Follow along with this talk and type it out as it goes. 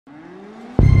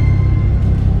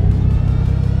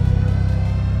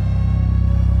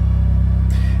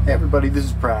Hey everybody, this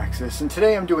is Praxis, and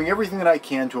today I'm doing everything that I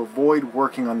can to avoid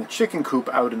working on the chicken coop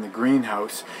out in the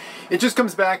greenhouse. It just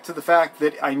comes back to the fact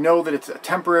that I know that it's a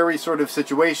temporary sort of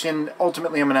situation.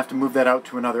 Ultimately, I'm going to have to move that out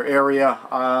to another area,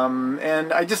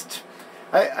 and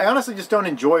I honestly just don't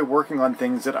enjoy working on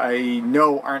things that I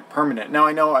know aren't permanent. Now,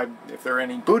 I know if there are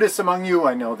any Buddhists among you,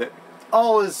 I know that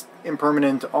all is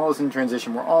impermanent, all is in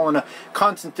transition, we're all in a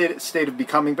constant state of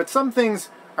becoming, but some things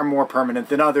are more permanent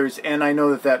than others, and I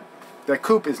know that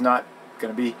coop is not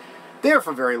going to be there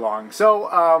for very long.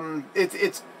 So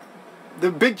it's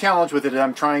the big challenge with it is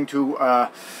I'm trying to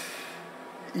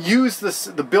use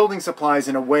the building supplies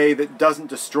in a way that doesn't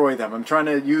destroy them. I'm trying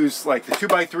to use like the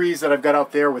 2x3s that I've got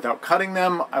out there without cutting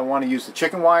them. I want to use the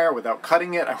chicken wire without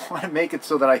cutting it. I want to make it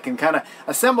so that I can kind of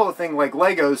assemble a thing like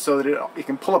Legos so that it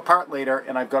can pull apart later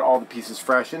and I've got all the pieces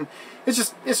fresh. And it's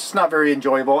just not very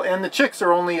enjoyable. And the chicks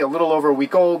are only a little over a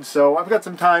week old, so I've got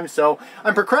some time. So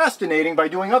I'm procrastinating by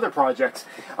doing other projects.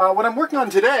 What I'm working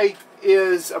on today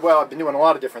is, well, I've been doing a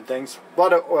lot of different things. A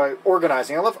lot of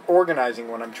organizing. I love organizing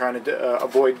when I'm trying to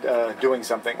avoid doing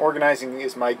something. Organizing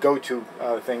is my go-to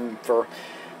thing for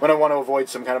when I want to avoid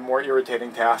some kind of more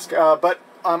irritating task. But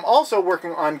I'm also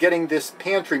working on getting this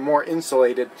pantry more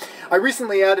insulated. I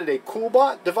recently added a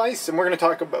CoolBot device, and we're going to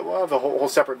talk about, we'll have a whole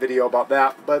separate video about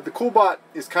that. But the CoolBot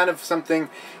is kind of something,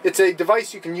 it's a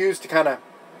device you can use to kind of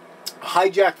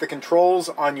hijack the controls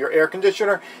on your air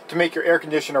conditioner to make your air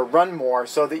conditioner run more,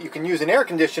 so that you can use an air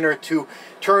conditioner to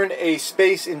turn a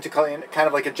space into kind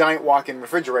of like a giant walk-in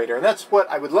refrigerator. And that's what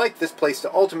I would like this place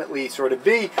to ultimately sort of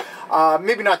be.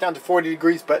 Maybe not down to 40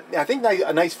 degrees, but I think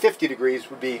a nice 50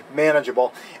 degrees would be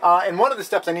manageable. And one of the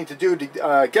steps I need to do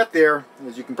to get there,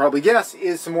 as you can probably guess,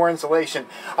 is some more insulation.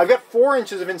 I've got 4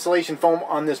 inches of insulation foam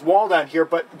on this wall down here,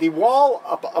 but the wall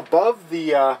up above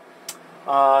the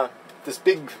this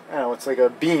big, I don't know, it's like a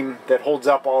beam that holds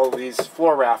up all of these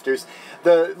floor rafters.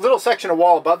 The little section of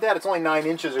wall above that, it's only 9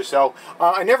 inches or so.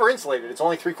 I never insulated. It's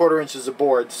only 3/4 inches of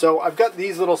board. So I've got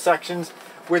these little sections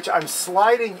which I'm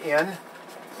sliding in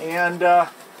and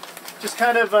just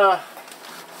kind of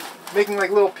making like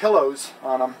little pillows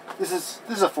on them. This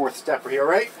is a 4th step here,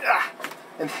 right?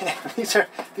 And these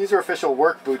are official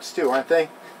work boots too, aren't they?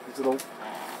 These little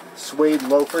suede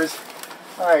loafers.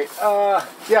 Alright,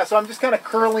 yeah, so I'm just kind of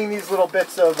curling these little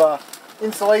bits of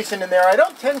insulation in there. I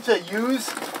don't tend to use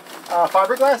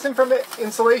fiberglass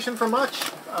insulation for much.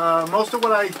 Most of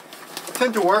what I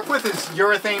tend to work with is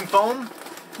urethane foam.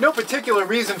 No particular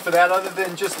reason for that other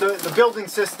than just the building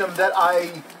system that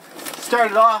I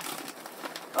started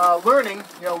off learning,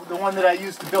 you know, the one that I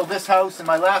used to build this house and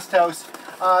my last house.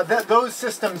 Those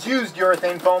systems used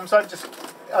urethane foam, so I've just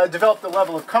developed a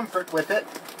level of comfort with it.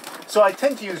 So I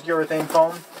tend to use urethane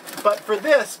foam, but for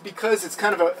this, because it's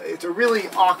kind of it's a really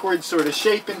awkward sort of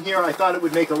shape in here, I thought it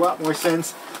would make a lot more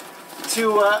sense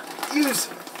to use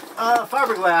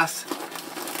fiberglass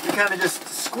to kind of just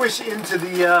squish into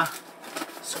the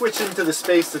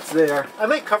space that's there. I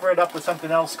might cover it up with something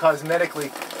else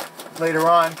cosmetically later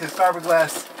on, because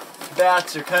fiberglass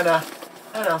bats are kind of,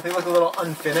 I don't know, they look a little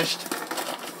unfinished,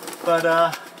 but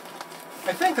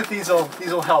I think that these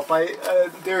will help.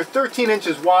 They're 13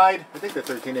 inches wide. I think they're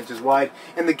 13 inches wide,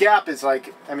 and the gap is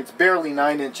like, I mean, it's barely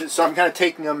 9 inches. So I'm kind of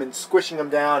taking them and squishing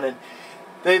them down. And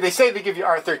they say they give you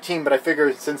R13, but I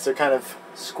figure since they're kind of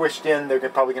squished in, they're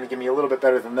probably going to give me a little bit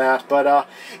better than that. But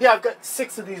yeah, I've got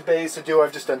 6 of these bays to do.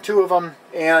 I've just done 2 of them.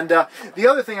 And the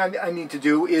other thing I need to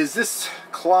do is this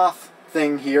cloth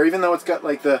thing here. Even though it's got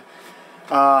like the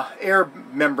air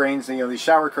membranes, you know, these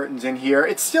shower curtains in here,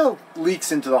 it still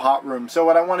leaks into the hot room. So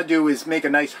what I want to do is make a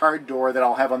nice hard door that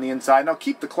I'll have on the inside, and I'll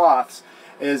keep the cloths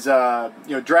as you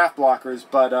know, draft blockers,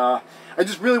 but I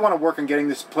just really want to work on getting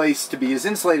this place to be as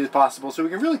insulated as possible so we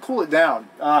can really cool it down.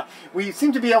 We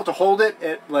seem to be able to hold it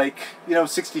at like, you know,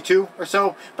 62 or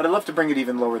so, but I'd love to bring it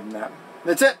even lower than that.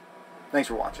 That's it. Thanks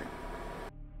for watching.